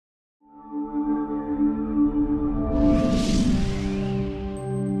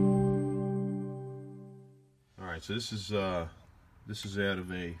Alright, so this is out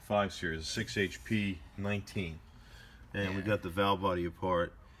of a 5 series, 6 HP 19. And we got the valve body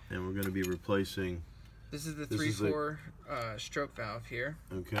apart, and we're going to be replacing. This is the 3/4 stroke valve here.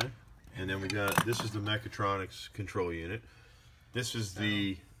 Okay. And then we got, this is the mechatronics control unit. This is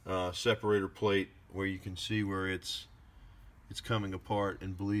the separator plate where you can see where it's coming apart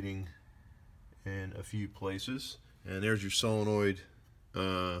and bleeding in a few places. And there's your solenoids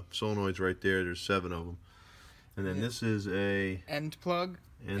right there. There's 7 of them. And then this is a end plug.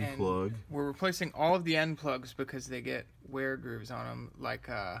 We're replacing all of the end plugs because they get wear grooves on them. Like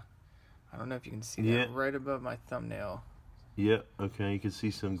I don't know if you can see that right above my thumbnail. Yeah. Okay. You can see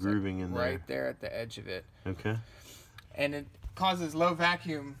some grooving in there. Right there at the edge of it. Okay. And it causes low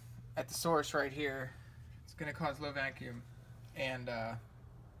vacuum at the source right here. It's going to cause low vacuum, and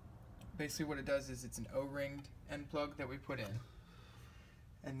basically what it does is it's an O-ringed end plug that we put in.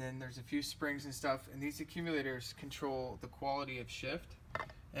 And then there's a few springs and stuff, and these accumulators control the quality of shift.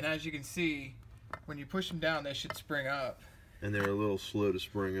 And as you can see, when you push them down, they should spring up. And they're a little slow to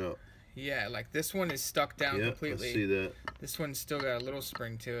spring up. Yeah, like this one is stuck down completely. I see that. This one's still got a little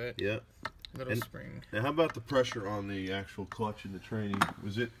spring to it. Yeah. Little spring. Now, how about the pressure on the actual clutch in the training?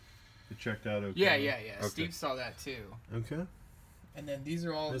 Was it checked out okay? Yeah. Okay. Steve saw that too. Okay. And then these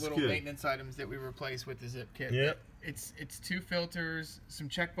are all little maintenance items that we replace with the zip kit. Yeah. It's 2 filters, some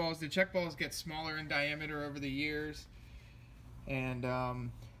check balls. The check balls get smaller in diameter over the years. And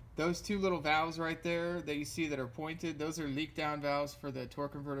those 2 little valves right there that you see that are pointed, those are leak down valves for the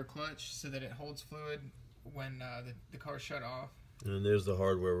torque converter clutch so that it holds fluid when the car's shut off. And there's the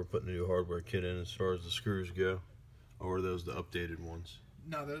hardware. We're putting a new hardware kit in as far as the screws go. Or are those the updated ones?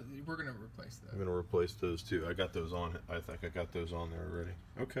 No, we're going to replace those. I'm going to replace those too. I got those on. I think I got those on there already.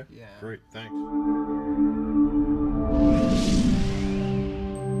 Okay. Yeah. Great. Thanks.